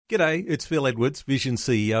G'day, it's Phil Edwards, Vision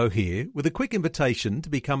CEO here, with a quick invitation to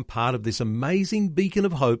become part of this amazing beacon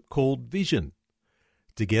of hope called Vision.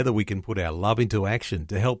 Together we can put our love into action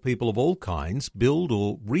to help people of all kinds build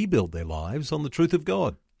or rebuild their lives on the truth of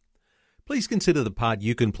God. Please consider the part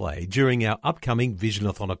you can play during our upcoming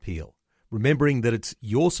Visionathon appeal, remembering that it's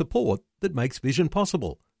your support that makes Vision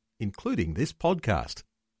possible, including this podcast.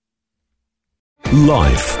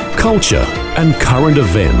 Life, culture, and current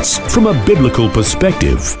events from a biblical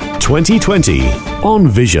perspective. 2020 on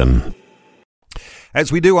Vision.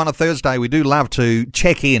 As we do on a Thursday, we do love to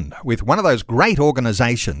check in with one of those great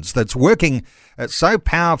organisations that's working so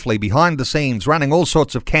powerfully behind the scenes, running all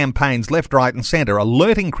sorts of campaigns left, right and centre,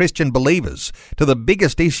 alerting Christian believers to the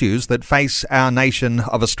biggest issues that face our nation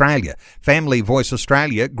of Australia. Family Voice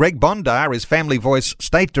Australia. Greg Bondar is Family Voice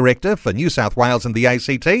State Director for New South Wales and the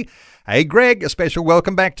ACT. Hey Greg, a special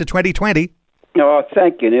welcome back to 2020. Oh,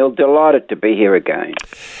 thank you, Neil. Delighted to be here again.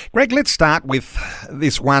 Greg, let's start with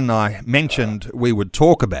this one I mentioned we would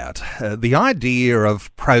talk about, the idea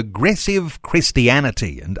of progressive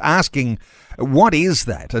Christianity, and asking what is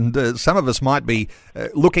that? And some of us might be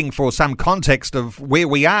looking for some context of where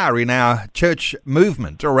we are in our church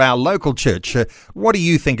movement or our local church. What do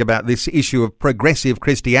you think about this issue of progressive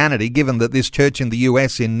Christianity, given that this church in the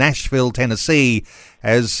US in Nashville, Tennessee,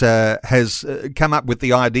 has come up with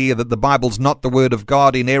the idea that the Bible's not the Word of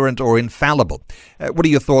God, inerrant or infallible? What are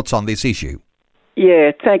your thoughts on this issue?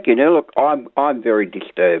 Yeah, thank you. Now, look, I'm very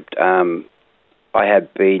disturbed. I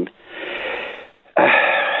have been,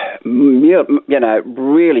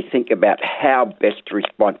 really think about how best to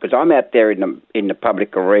respond, because I'm out there in the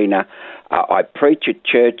public arena. I preach at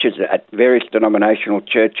churches, at various denominational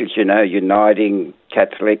churches, Uniting,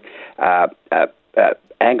 Catholic,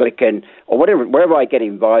 Anglican, or wherever I get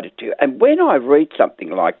invited to. And when I read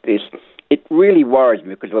something like this, it really worries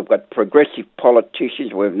me, because we've got progressive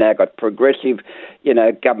politicians, we've now got progressive,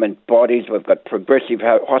 government bodies, we've got progressive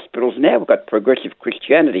hospitals, now we've got progressive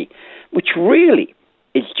Christianity, which really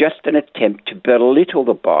is just an attempt to belittle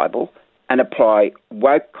the Bible and apply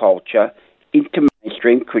woke culture into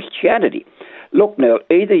mainstream Christianity. Look, Neil,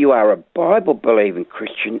 either you are a Bible-believing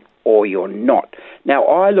Christian or you're not. Now,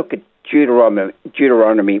 I look at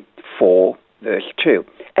Deuteronomy 4, verse 2,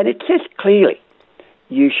 and it says clearly,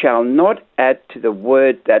 "You shall not add to the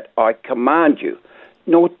word that I command you,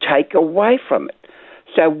 nor take away from it."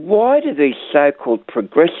 So why do these so-called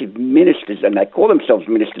progressive ministers, and they call themselves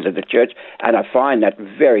ministers of the church, and I find that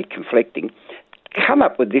very conflicting, come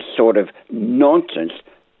up with this sort of nonsense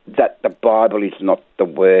that the Bible is not the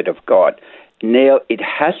Word of God? Neil, it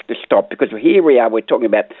has to stop, because here we are, we're talking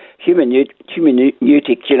about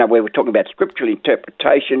hermeneutics, where we're talking about scriptural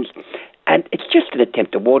interpretations, and it's just an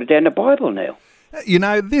attempt to water down the Bible, Neil.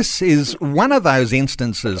 This is one of those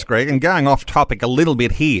instances, Greg, and going off topic a little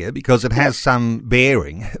bit here because it has some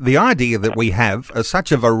bearing. The idea that we have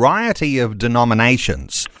such a variety of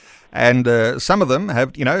denominations, and some of them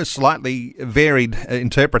have, slightly varied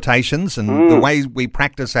interpretations and the way we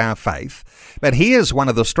practice our faith. But here's one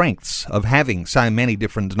of the strengths of having so many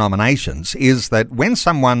different denominations, is that when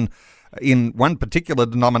someone in one particular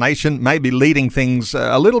denomination may be leading things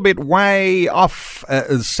a little bit way off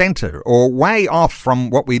centre or way off from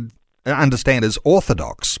what we understand as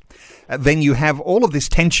orthodox, then you have all of this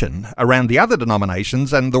tension around the other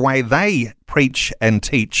denominations and the way they preach and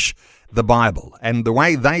teach the Bible and the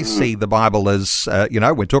way they see the Bible as,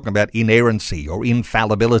 we're talking about inerrancy or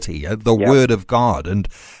infallibility, the Word of God. And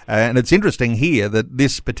it's interesting here that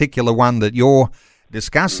this particular one that you're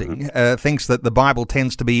discussing thinks that the Bible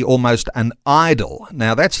tends to be almost an idol.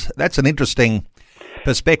 Now, that's an interesting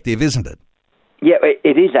perspective, isn't it? Yeah,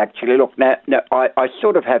 it is actually. Look, now I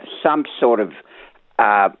sort of have some sort of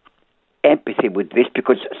empathy with this,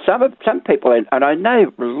 because some people, and I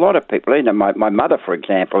know a lot of people, my mother, for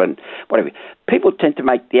example, and whatever, people tend to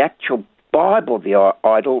make the actual Bible the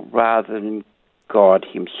idol rather than God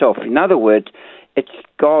himself. In other words, it's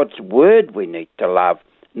God's word we need to love,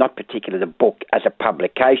 not particularly the book as a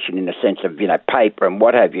publication in the sense of, paper and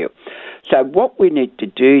what have you. So what we need to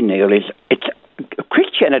do, Neil, is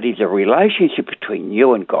Christianity is a relationship between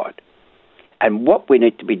you and God. And what we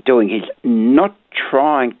need to be doing is not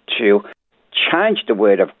trying to change the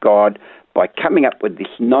Word of God by coming up with this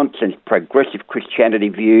nonsense progressive Christianity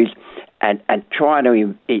views and trying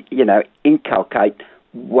to, inculcate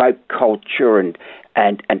woke culture and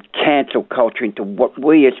cancel culture into what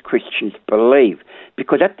we as Christians believe.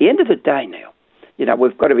 Because at the end of the day now,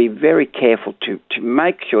 we've got to be very careful to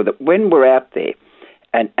make sure that when we're out there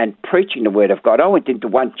and preaching the Word of God. I went into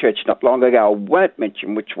one church not long ago, I won't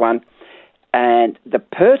mention which one, and the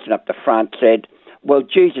person up the front said, well,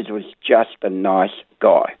 Jesus was just a nice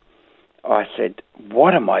guy. I said,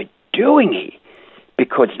 what am I doing here?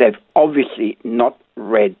 Because they've obviously not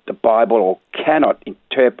read the Bible or cannot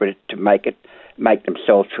interpret it to make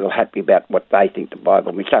themselves feel happy about what they think the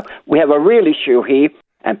Bible means. So we have a real issue here,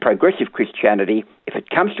 and progressive Christianity, if it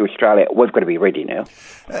comes to Australia, we've got to be ready now.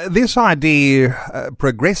 This idea,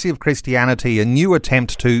 progressive Christianity, a new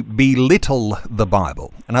attempt to belittle the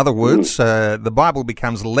Bible. In other words, the Bible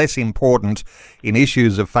becomes less important in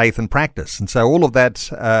issues of faith and practice. And so all of that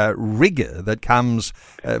rigour that comes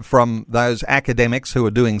from those academics who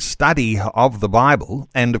are doing study of the Bible,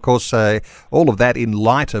 and of course all of that in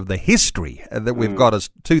light of the history that we've got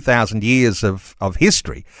as 2,000 years of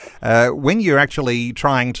history, when you're actually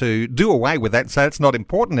trying to do away with that, so it's not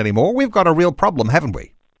important anymore, we've got a real problem, haven't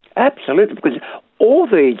we? Absolutely, because all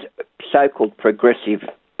these so-called progressive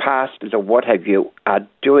pastors or what have you are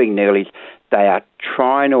doing now is they are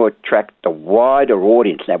trying to attract the wider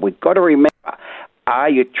audience. Now, we've got to remember, are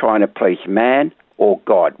you trying to please man or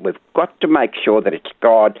God? We've got to make sure that it's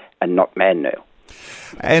God and not man now.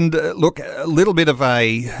 And look, a little bit of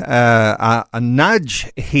a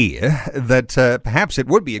nudge here that perhaps it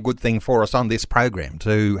would be a good thing for us on this program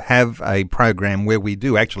to have a program where we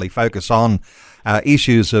do actually focus on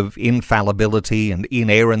issues of infallibility and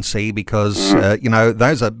inerrancy, because,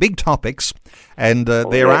 those are big topics, and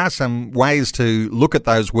there are some ways to look at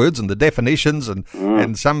those words and the definitions,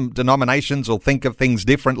 and some denominations will think of things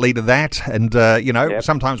differently to that, and,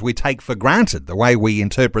 sometimes we take for granted the way we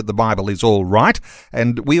interpret the Bible is all right,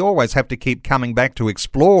 and we always have to keep coming back to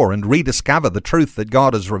explore and rediscover the truth that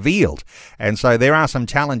God has revealed, and so there are some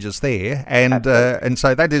challenges there, and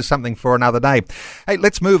so that is something for another day. Hey,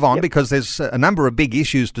 let's move on, because there's a number of big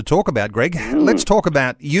issues to talk about, Greg. Let's talk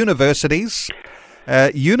about universities.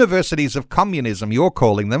 Universities of communism, you're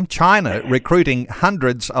calling them. China recruiting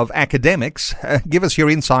hundreds of academics. Give us your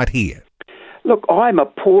insight here. Look, I'm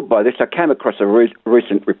appalled by this. I came across a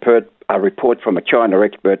recent report from a China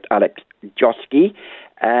expert, Alex Josky,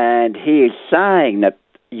 and he is saying that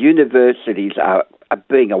universities are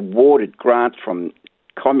being awarded grants from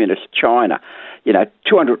communist China,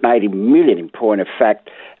 280 million in point of fact,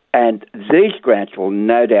 and these grants will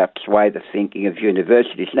no doubt sway the thinking of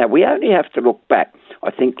universities. Now, we only have to look back.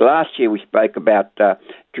 I think last year we spoke about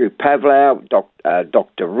Drew Pavlow,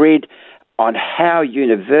 Dr. Ridd, on how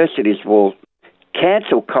universities will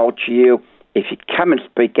cancel culture you if you come and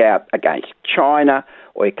speak out against China,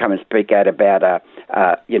 or you come and speak out about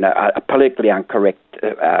a politically incorrect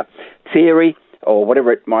theory, or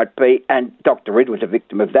whatever it might be. And Dr. Ridd was a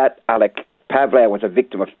victim of that. Alec Pavlow was a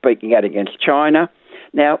victim of speaking out against China.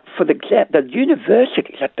 Now, for the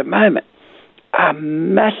universities at the moment are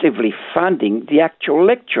massively funding the actual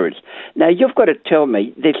lecturers. Now, you've got to tell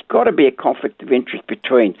me there's got to be a conflict of interest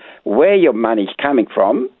between where your money's coming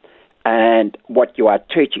from and what you are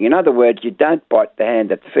teaching. In other words, you don't bite the hand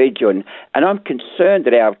that feeds you. And I'm concerned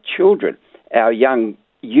that our children, our young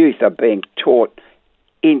youth, are being taught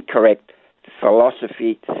incorrect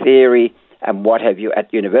philosophy, theory, and what have you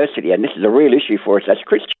at university. And this is a real issue for us as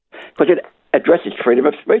Christians, because it addresses freedom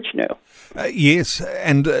of speech now. Yes,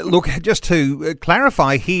 and look, just to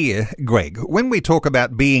clarify here, Greg, when we talk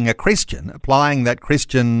about being a Christian, applying that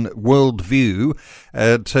Christian worldview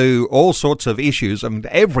to all sorts of issues, and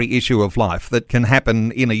every issue of life that can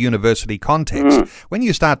happen in a university context, when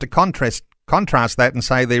you start to contrast that and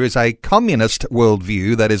say there is a communist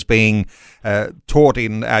worldview that is being taught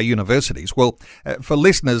in our universities. Well, for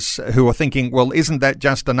listeners who are thinking, well, isn't that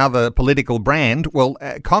just another political brand? Well,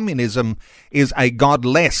 communism is a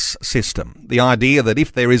godless system. The idea that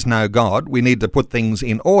if there is no God, we need to put things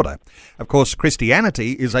in order. Of course,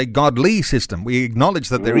 Christianity is a godly system. We acknowledge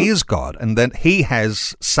that there is God and that he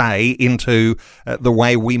has say into the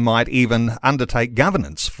way we might even undertake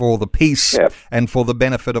governance for the peace and for the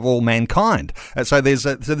benefit of all mankind. So there's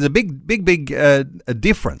a big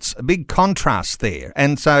difference, a big contrast there.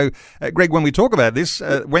 And so, Greg, when we talk about this,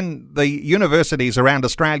 when the universities around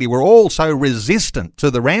Australia were all so resistant to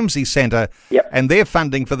the Ramsay Centre and their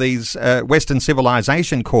funding for these Western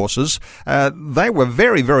civilization courses, they were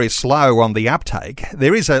very, very slow on the uptake.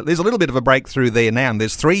 There's a little bit of a breakthrough there now, and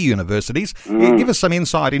there's 3 universities. Give us some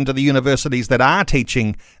insight into the universities that are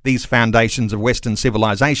teaching these foundations of Western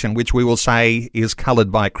civilization, which we will say is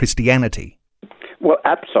coloured by Christianity. Well,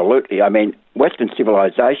 absolutely. I mean, Western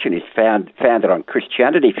civilization is founded on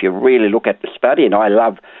Christianity, if you really look at the study, and I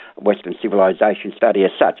love Western civilization study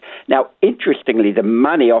as such. Now, interestingly, the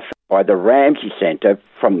money offered by the Ramsay Centre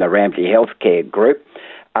from the Ramsay Healthcare Group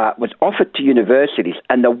was offered to universities,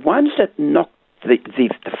 and the ones that knocked the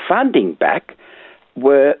funding back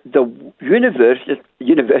were the universities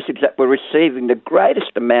that were receiving the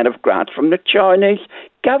greatest amount of grants from the Chinese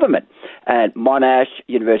government. And Monash,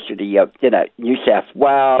 University of New South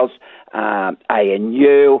Wales,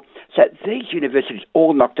 ANU. So these universities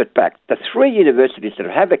all knocked it back. The three universities that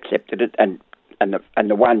have accepted it, and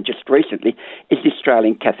the one just recently, is the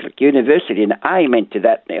Australian Catholic University. And amen to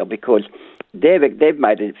that now, because they've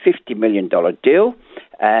made a $50 million deal,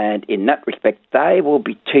 and in that respect, they will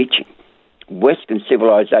be teaching Western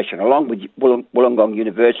civilization, along with Wollongong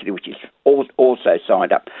University, which is also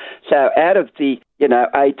signed up. So out of the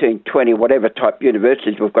 18, 20, whatever type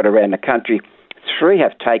universities we've got around the country, 3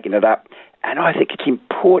 have taken it up. And I think it's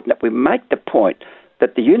important that we make the point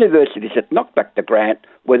that the universities that knocked back the grant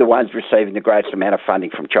were the ones receiving the greatest amount of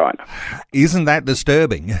funding from China. Isn't that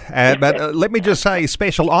disturbing? But let me just say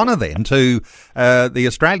special honour then to the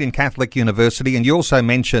Australian Catholic University, and you also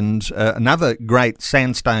mentioned another great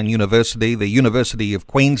sandstone university, the University of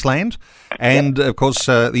Queensland, and of course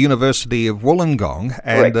the University of Wollongong,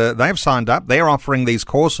 and they've signed up. They're offering these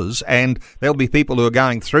courses, and there'll be people who are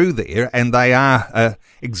going through there, and they are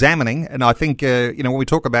examining, and I think, when we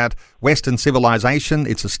talk about Western civilization,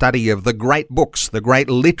 it's a study of the great books, the great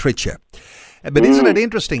literature. But isn't it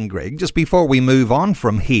interesting, Greg, just before we move on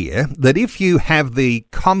from here, that if you have the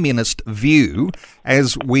communist view,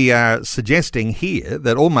 as we are suggesting here,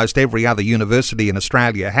 that almost every other university in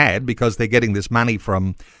Australia had, because they're getting this money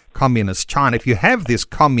from communist China, if you have this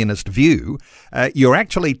communist view, you're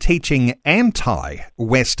actually teaching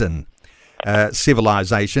anti-Western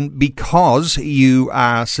civilization, because you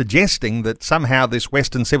are suggesting that somehow this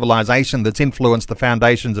Western civilization that's influenced the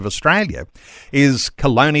foundations of Australia is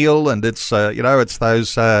colonial, and it's it's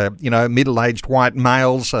those middle-aged white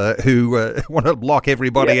males who want to block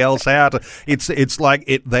everybody else out. It's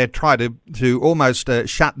like they try to almost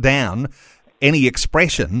shut down any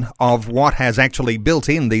expression of what has actually built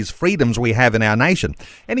in these freedoms we have in our nation.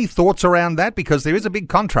 Any thoughts around that? Because there is a big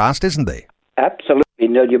contrast, isn't there? Absolutely.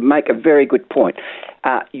 No, you make a very good point.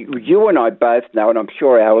 You and I both know, and I'm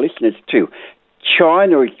sure our listeners too,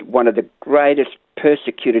 China is one of the greatest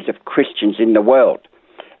persecutors of Christians in the world.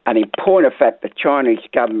 And in point of fact, the Chinese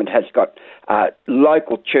government has got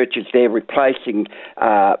local churches there replacing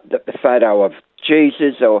the photo of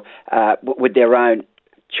Jesus or with their own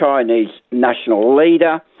Chinese national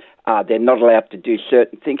leader. They're not allowed to do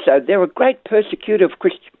certain things. So they're a great persecutor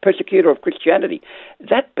of Christianity.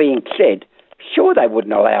 That being said, sure, they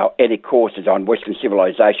wouldn't allow any courses on Western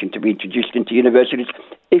civilization to be introduced into universities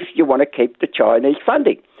if you want to keep the Chinese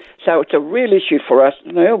funding. So it's a real issue for us.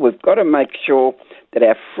 We've got to make sure that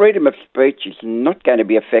our freedom of speech is not going to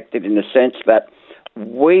be affected, in the sense that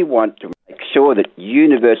we want to make sure that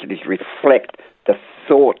universities reflect the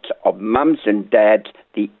thoughts of mums and dads,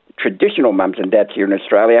 the traditional mums and dads here in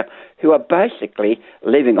Australia, who are basically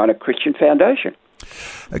living on a Christian foundation.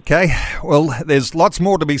 Okay, well, there's lots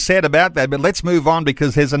more to be said about that, but let's move on,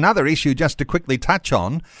 because there's another issue just to quickly touch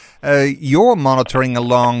on. You're monitoring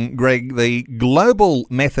along, Greg, the Global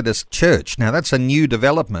Methodist Church. Now, that's a new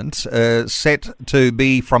development set to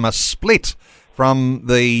be from a split from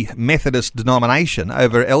the Methodist denomination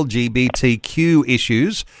over LGBTQ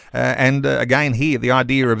issues. And again here, the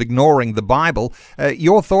idea of ignoring the Bible.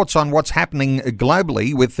 Your thoughts on what's happening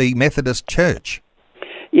globally with the Methodist Church?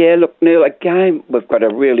 Yeah, look, Neil, again, we've got a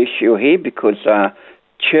real issue here, because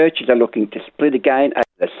churches are looking to split again over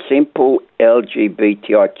the simple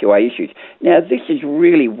LGBTIQA issues. Now, this is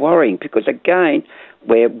really worrying, because, again,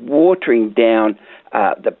 we're watering down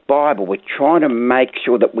the Bible. We're trying to make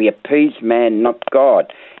sure that we appease man, not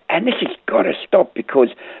God. And this has got to stop,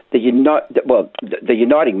 because the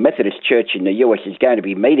Uniting Methodist Church in the US is going to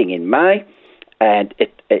be meeting in May, and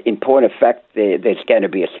in point of fact, there's going to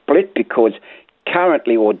be a split, because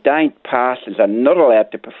currently ordained pastors are not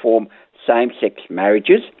allowed to perform same-sex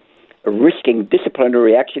marriages, risking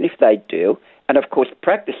disciplinary action if they do, and of course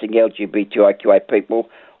practicing LGBTIQA people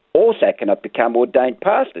also cannot become ordained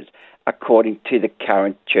pastors, according to the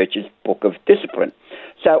current church's book of discipline.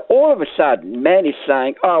 So all of a sudden, man is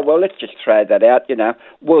saying, oh, well, let's just throw that out,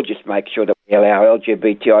 we'll just make sure that we allow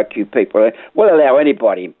LGBTIQ people, we'll allow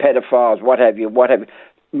anybody, pedophiles, what have you.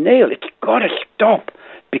 Neil, it's got to stop,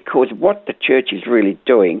 because what the church is really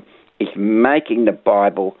doing is making the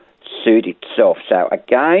Bible suit itself. So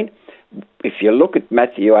again, if you look at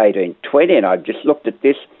Matthew 18:20, and I've just looked at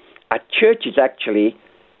this, a church is actually,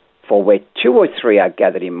 for where 2 or 3 are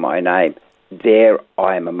gathered in my name, there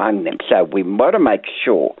I am among them. So we want to make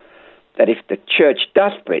sure that if the church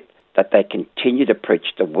does split, that they continue to preach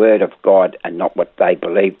the word of God and not what they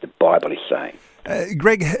believe the Bible is saying.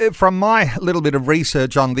 Greg, from my little bit of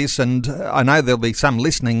research on this, and I know there'll be some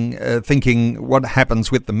listening thinking what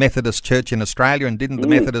happens with the Methodist Church in Australia, and didn't the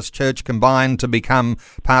Methodist Church combine to become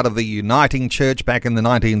part of the Uniting Church back in the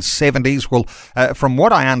 1970s? Well, from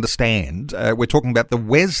what I understand, we're talking about the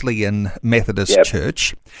Wesleyan Methodist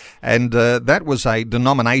Church, and that was a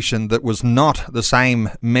denomination that was not the same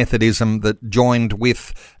Methodism that joined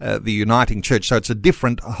with the Uniting Church. So it's a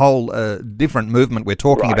different movement we're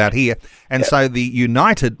talking about here. And so the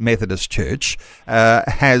United Methodist Church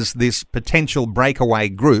has this potential breakaway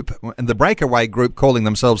group, and the breakaway group, calling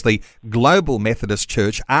themselves the Global Methodist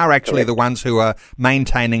Church, are actually the ones who are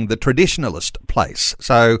maintaining the traditionalist place.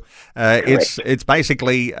 So it's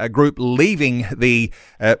basically a group leaving the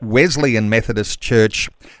Wesleyan Methodist Church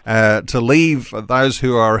to leave those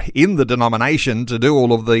who are in the denomination to do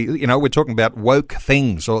all of the, we're talking about woke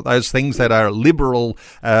things, or those things that are liberal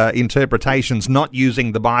interpretations, not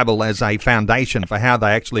using the Bible as a foundation for how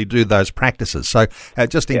they actually do those practices. So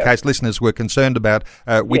just in case listeners were concerned about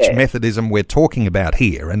which Methodism we're talking about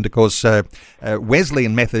here, and of course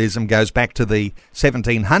Wesleyan Methodism goes back to the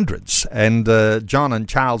 1700s, and John and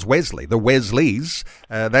Charles Wesley, the Wesleys,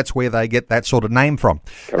 that's where they get that sort of name from.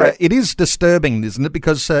 It is disturbing, isn't it,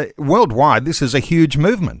 because worldwide this is a huge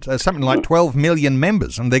movement, something like 12 million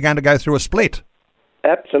members, and they're going to go through a split.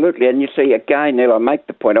 Absolutely, and you see, again, Neil, I make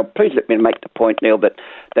the point, please let me make the point, Neil, that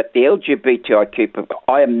the LGBTIQ people,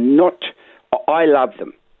 I love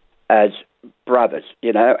them as brothers,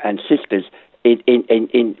 and sisters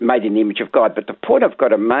in made in the image of God. But the point I've got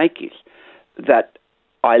to make is that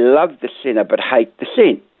I love the sinner but hate the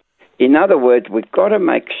sin. In other words, we've got to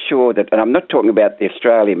make sure that, and I'm not talking about the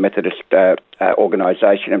Australian Methodist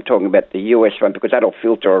organisation, I'm talking about the US one, because that'll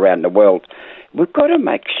filter around the world. We've got to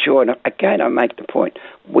make sure, and again I make the point,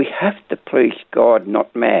 we have to please God,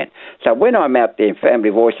 not man. So when I'm out there in Family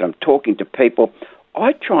Voice and I'm talking to people,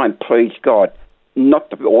 I try and please God, not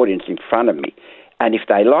the audience in front of me. And if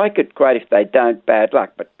they like it, great. If they don't, bad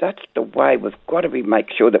luck. But that's the way we've got to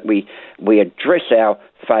make sure that we address our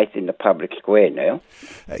faith in the public square now.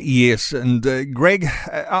 Yes, and Greg,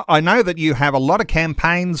 I know that you have a lot of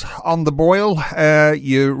campaigns on the boil.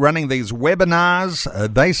 You're running these webinars.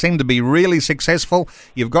 They seem to be really successful.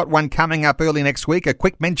 You've got one coming up early next week. A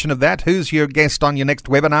quick mention of that. Who's your guest on your next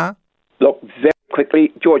webinar? Look, very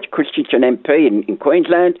quickly, George Christensen MP in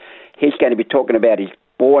Queensland. He's going to be talking about his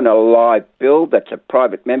Born Alive bill. That's a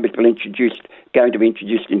private member's bill going to be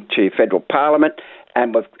introduced into federal parliament.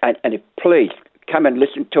 And if please come and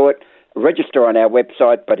listen to it, register on our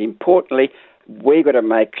website. But importantly, we've got to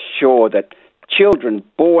make sure that children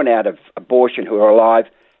born out of abortion who are alive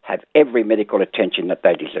have every medical attention that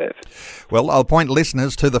they deserve. Well, I'll point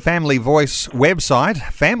listeners to the Family Voice website,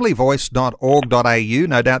 familyvoice.org.au.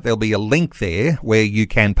 No doubt there'll be a link there where you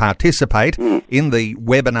can participate in the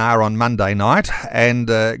webinar on Monday night. And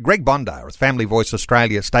Greg Bondar is Family Voice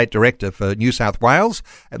Australia State Director for New South Wales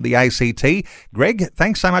and the ACT. Greg,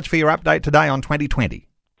 thanks so much for your update today on 2020.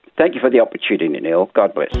 Thank you for the opportunity, Neil.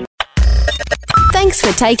 God bless. Thanks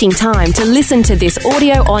for taking time to listen to this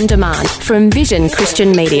audio on demand from Vision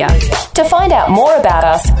Christian Media. To find out more about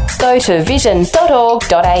us, go to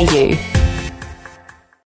vision.org.au.